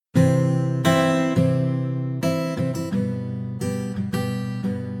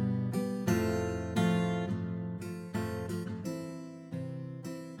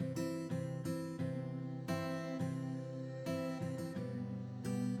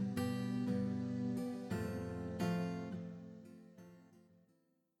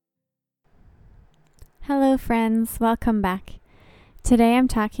Hello, friends. Welcome back. Today I'm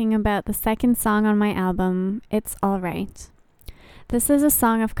talking about the second song on my album, It's Alright. This is a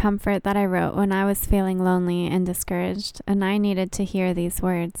song of comfort that I wrote when I was feeling lonely and discouraged, and I needed to hear these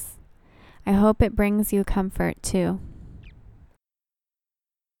words. I hope it brings you comfort too.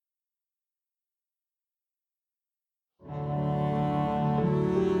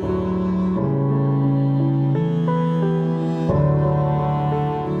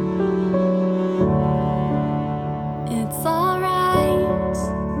 It's alright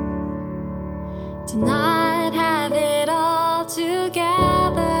to not have it all together.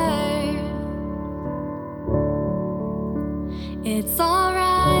 It's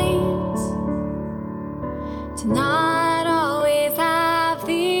alright to not always have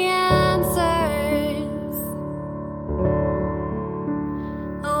the answers.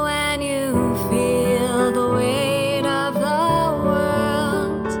 When you feel the weight of the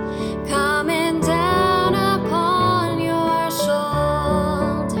world coming down upon your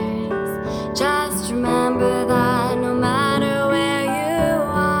shoulders, just remember that no matter where you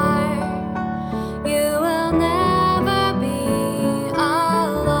are, you will never be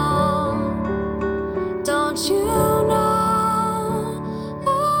alone. Don't you know?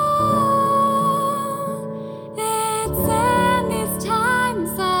 It's in these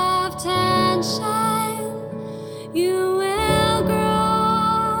times of tension you will grow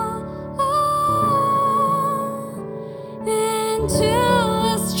into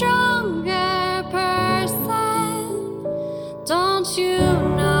a stronger person. Don't you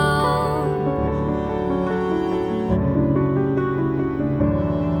know?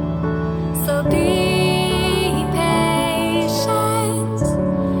 So be patient,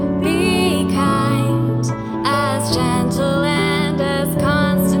 be kind, as gentle and as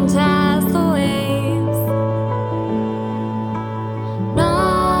constant as the waves.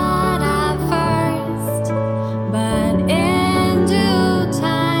 Not at first, but in due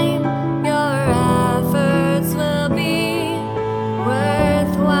time, your efforts will be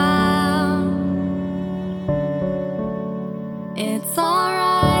worthwhile. It's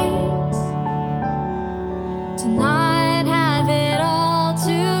alright to not have it all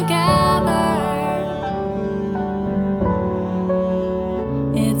together.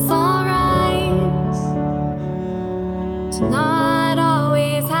 It's alright to not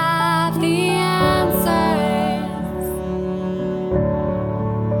always have the answers.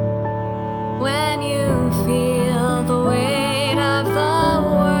 When you feel the weight of the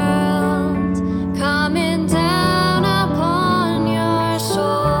world coming down upon your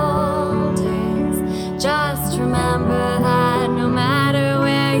shoulders, just remember that no matter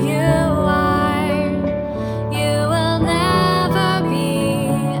where you are, you will never be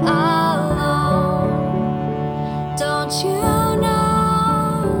alone. Don't you know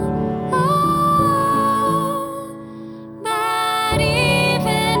that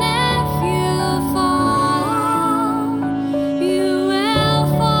even if you fall, you will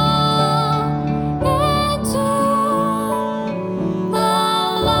fall into the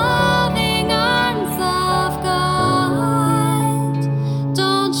loving arms of God?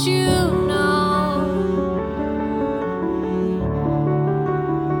 Don't you know?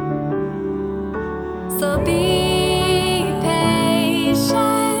 So be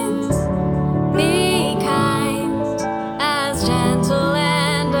patient, be kind, as gentle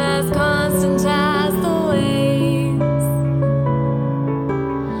and as constant as the waves.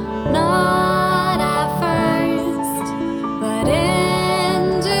 Not at first, but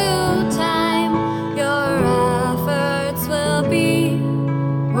in due time, your efforts will be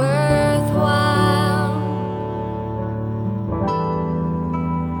worthwhile.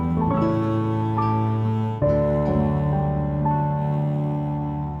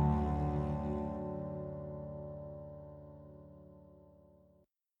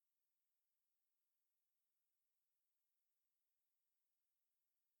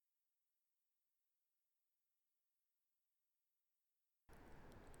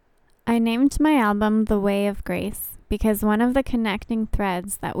 I named my album The Way of Grace because one of the connecting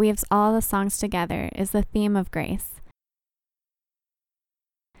threads that weaves all the songs together is the theme of grace.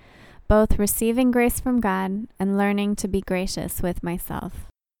 Both receiving grace from God and learning to be gracious with myself.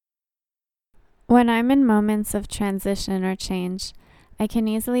 When I'm in moments of transition or change, I can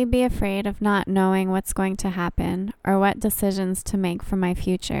easily be afraid of not knowing what's going to happen or what decisions to make for my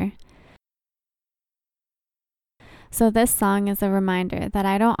future. So this song is a reminder that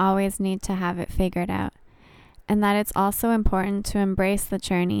I don't always need to have it figured out, and that it's also important to embrace the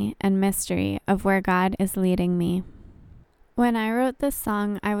journey and mystery of where God is leading me. When I wrote this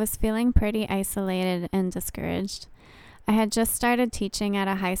song, I was feeling pretty isolated and discouraged. I had just started teaching at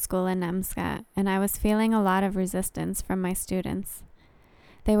a high school in Nemska, and I was feeling a lot of resistance from my students.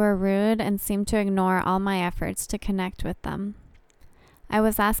 They were rude and seemed to ignore all my efforts to connect with them. I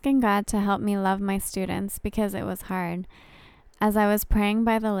was asking God to help me love my students because it was hard. As I was praying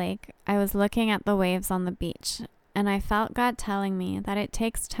by the lake, I was looking at the waves on the beach, and I felt God telling me that it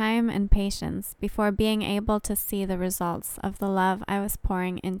takes time and patience before being able to see the results of the love I was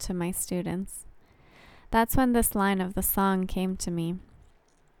pouring into my students. That's when this line of the song came to me.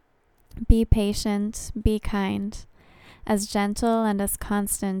 Be patient, be kind, as gentle and as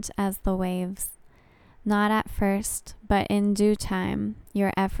constant as the waves. Not at first, but in due time,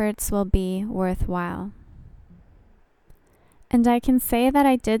 your efforts will be worthwhile. And I can say that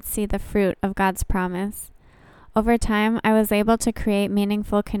I did see the fruit of God's promise. Over time, I was able to create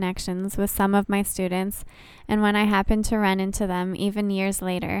meaningful connections with some of my students, and when I happened to run into them, even years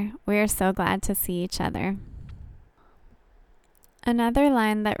later, we are so glad to see each other. Another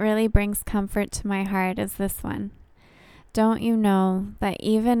line that really brings comfort to my heart is this one. Don't you know that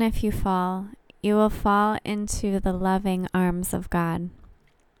even if you fall, you will fall into the loving arms of God?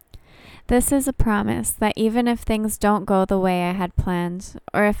 This is a promise that even if things don't go the way I had planned,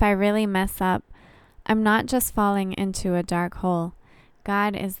 or if I really mess up, I'm not just falling into a dark hole.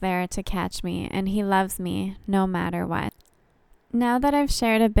 God is there to catch me, and He loves me no matter what. Now that I've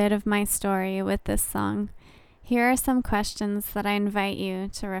shared a bit of my story with this song, here are some questions that I invite you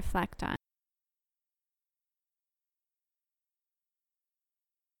to reflect on.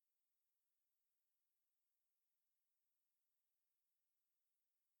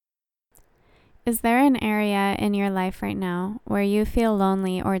 Is there an area in your life right now where you feel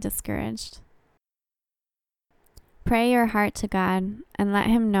lonely or discouraged? Pray your heart to God and let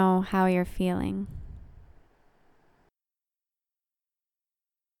Him know how you're feeling.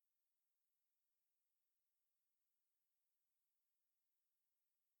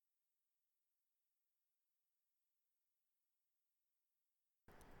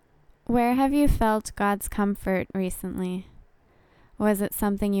 Where have you felt God's comfort recently? Was it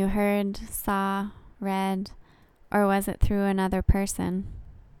something you heard, saw, read, or was it through another person?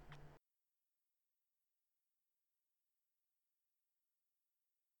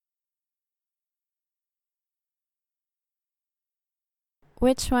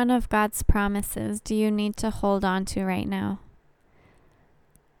 Which one of God's promises do you need to hold on to right now?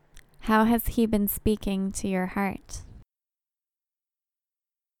 How has He been speaking to your heart?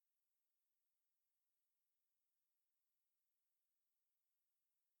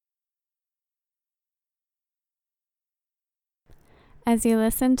 As you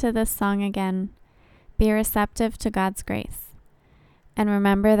listen to this song again, be receptive to God's grace, and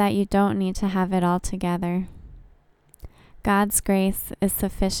remember that you don't need to have it all together. God's grace is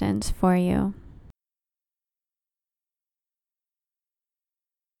sufficient for you.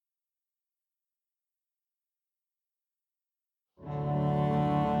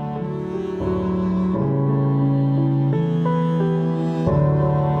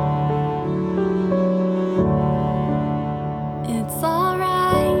 It's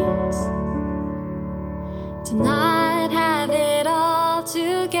alright to not have it all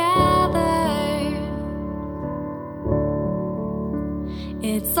together.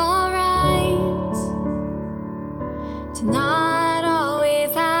 It's alright to not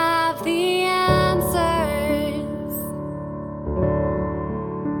always have the answers.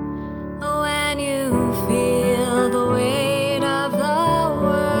 When you feel the weight of the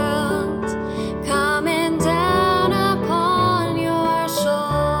world coming down upon your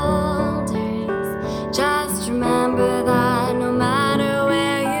shoulders, just remember that no matter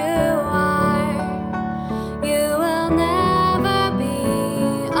where you are, you will never be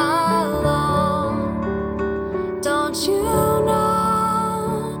alone. Don't you know?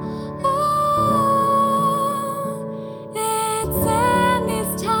 It's in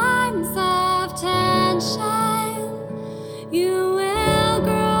these times of tension you will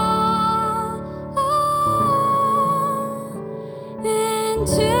grow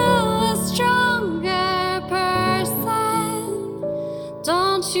into a stronger person.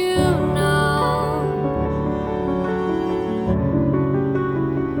 Don't you know?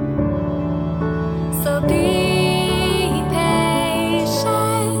 So be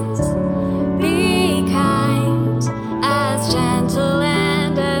patient, be kind, as gentle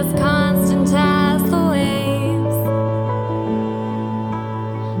and as constant as the waves.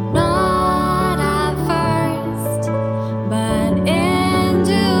 Not at first, but in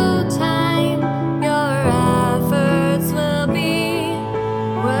due time, your efforts will be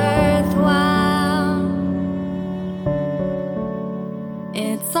worthwhile.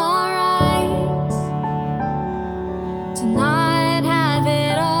 It's alright